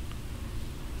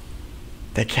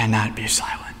 they cannot be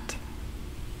silent.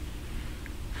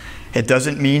 It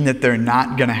doesn't mean that they're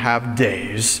not going to have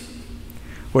days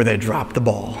where they drop the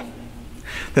ball,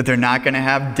 that they're not going to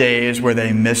have days where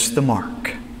they miss the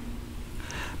mark.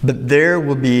 But there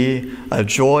will be a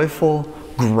joyful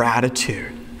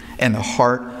gratitude in the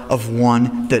heart of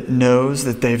one that knows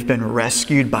that they've been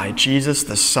rescued by Jesus,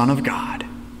 the Son of God.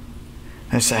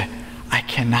 They say, I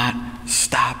cannot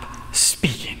stop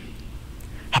speaking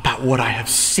about what I have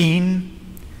seen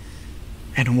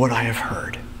and what I have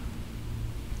heard.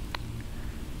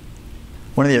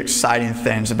 One of the exciting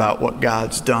things about what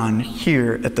God's done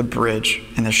here at the Bridge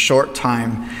in the short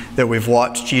time that we've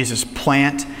watched Jesus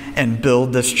plant and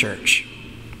build this church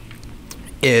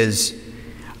is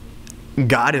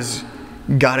God has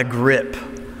got a grip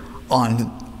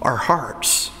on our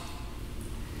hearts.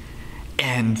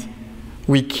 And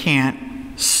we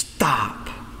can't stop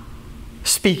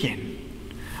speaking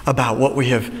about what we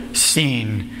have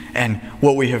seen and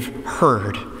what we have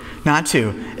heard. Not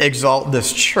to exalt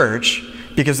this church,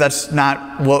 because that's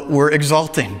not what we're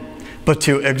exalting, but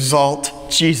to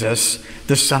exalt Jesus,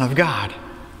 the Son of God.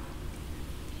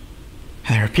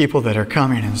 And there are people that are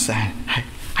coming and saying,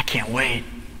 I can't wait.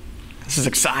 This is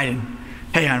exciting.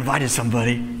 Hey, I invited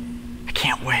somebody. I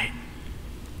can't wait.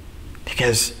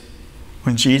 Because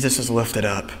when Jesus is lifted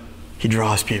up, he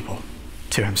draws people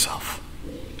to himself.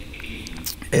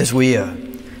 As we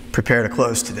prepare to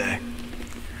close today,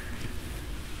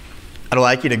 I'd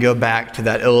like you to go back to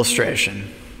that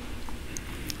illustration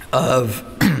of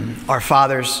our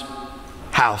Father's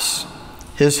house,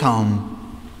 his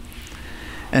home,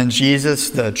 and Jesus,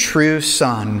 the true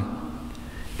Son,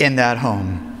 in that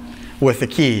home with the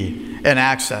key and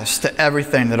access to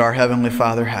everything that our Heavenly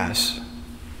Father has.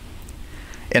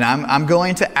 And I'm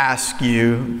going to ask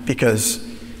you, because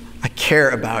I care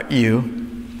about you,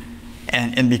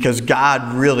 and because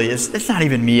God really is, it's not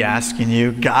even me asking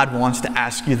you. God wants to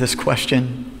ask you this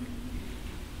question.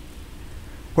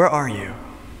 Where are you?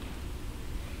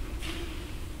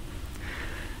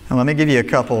 And let me give you a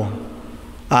couple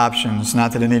options.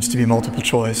 Not that it needs to be multiple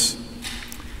choice.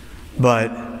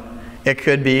 But it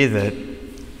could be that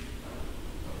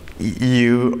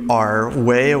you are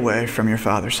way away from your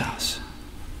Father's house.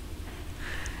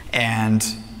 And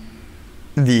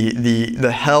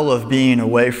the hell of being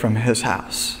away from his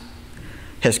house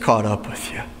has caught up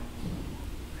with you.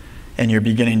 And you're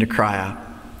beginning to cry out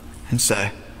and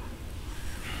say,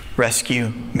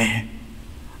 rescue me.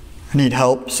 I need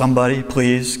help. Somebody,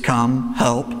 please come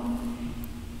help.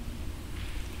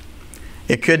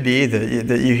 It could be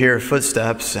that you hear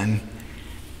footsteps and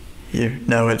you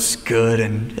know it's good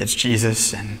and it's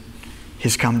Jesus and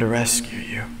he's come to rescue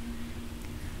you.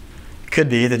 Could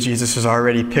be that Jesus has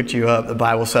already picked you up. The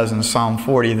Bible says in Psalm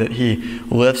 40 that he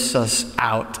lifts us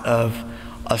out of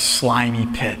a slimy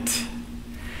pit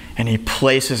and he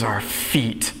places our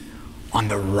feet on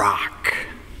the rock.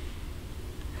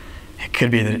 It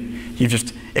could be that you've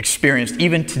just experienced,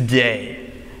 even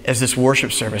today, as this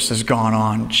worship service has gone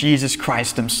on, Jesus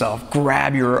Christ himself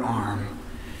grab your arm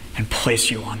and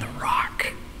place you on the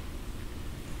rock.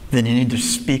 Then you need to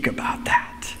speak about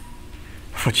that,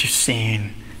 what you've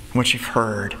seen, what you've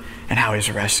heard, and how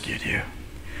he's rescued you.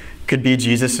 Could be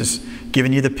Jesus is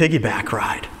giving you the piggyback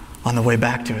ride on the way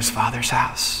back to his Father's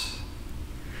house.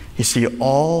 You see,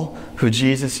 all who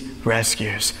Jesus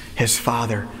rescues, his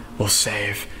Father will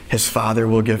save. His Father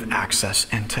will give access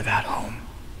into that home.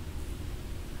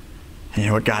 And you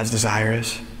know what God's desire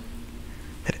is?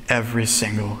 That every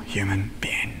single human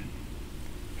being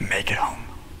make it home.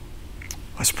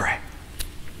 Let's pray.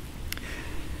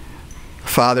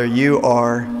 Father, you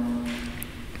are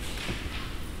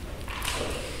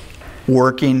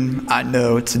working, I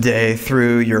know, today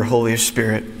through your Holy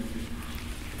Spirit,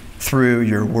 through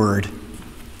your word.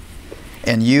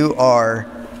 And you are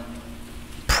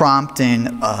prompting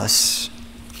us,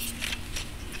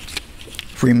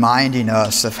 reminding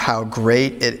us of how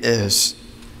great it is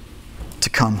to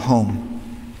come home.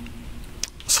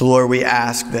 So, Lord, we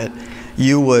ask that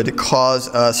you would cause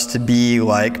us to be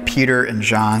like Peter and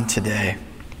John today,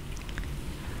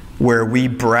 where we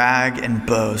brag and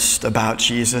boast about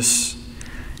Jesus,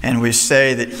 and we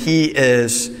say that he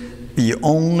is the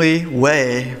only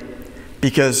way,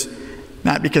 because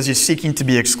not because he's seeking to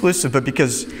be exclusive, but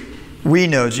because we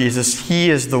know, Jesus, he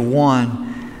is the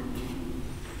one,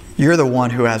 you're the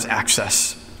one who has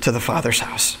access to the Father's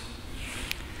house.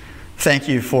 Thank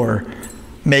you for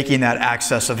making that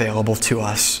access available to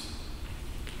us.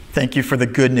 Thank you for the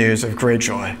good news of great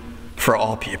joy for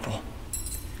all people.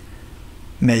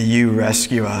 May you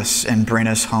rescue us and bring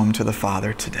us home to the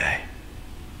Father today.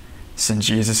 It's in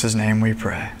Jesus' name we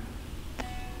pray.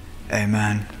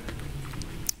 Amen.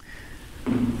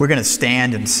 We're going to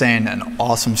stand and sing an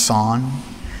awesome song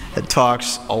that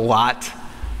talks a lot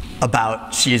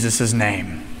about Jesus'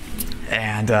 name.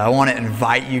 And I want to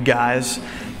invite you guys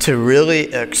to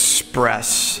really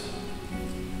express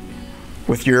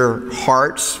with your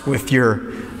hearts, with your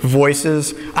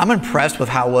voices. I'm impressed with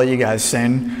how well you guys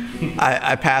sing.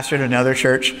 I pastored another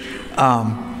church.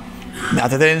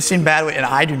 Not that they didn't sing badly, and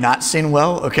I do not sing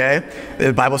well, okay?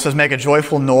 The Bible says make a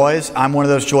joyful noise. I'm one of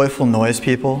those joyful noise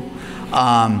people.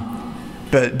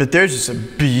 But there's just a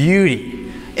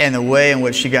beauty in the way in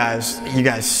which you guys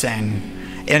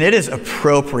sing. And it is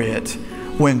appropriate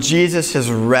when Jesus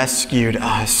has rescued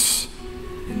us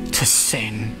to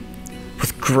sing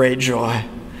with great joy,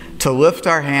 to lift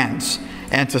our hands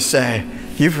and to say,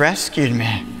 you've rescued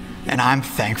me, and I'm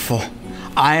thankful.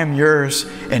 I am yours,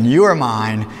 and you are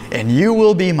mine, and you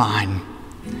will be mine,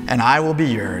 and I will be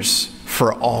yours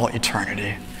for all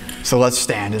eternity. So let's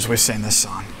stand as we sing this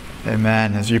song.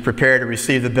 Amen. As you prepare to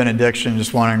receive the benediction,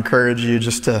 just want to encourage you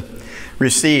just to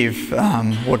receive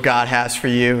what God has for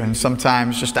you, and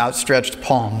sometimes just outstretched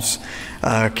palms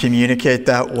communicate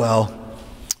that well.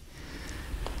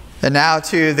 And now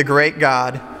to the great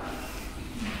God,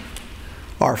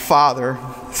 our Father,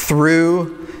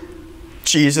 through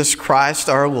Jesus Christ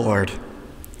our Lord,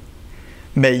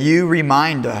 may you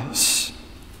remind us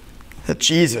that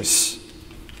Jesus,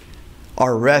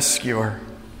 our rescuer,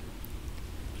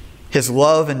 his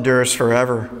love endures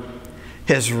forever.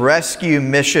 His rescue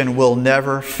mission will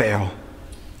never fail.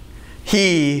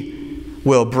 He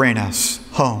will bring us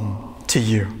home to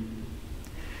you.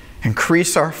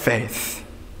 Increase our faith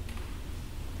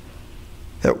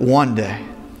that one day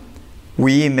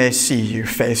we may see you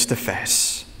face to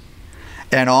face.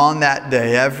 And on that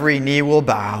day, every knee will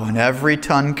bow and every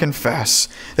tongue confess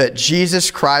that Jesus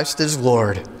Christ is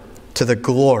Lord, to the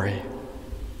glory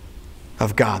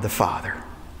of God the Father.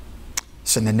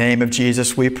 So in the name of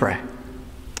Jesus we pray.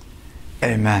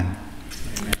 Amen.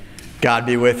 God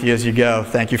be with you as you go.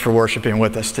 Thank you for worshiping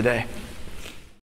with us today.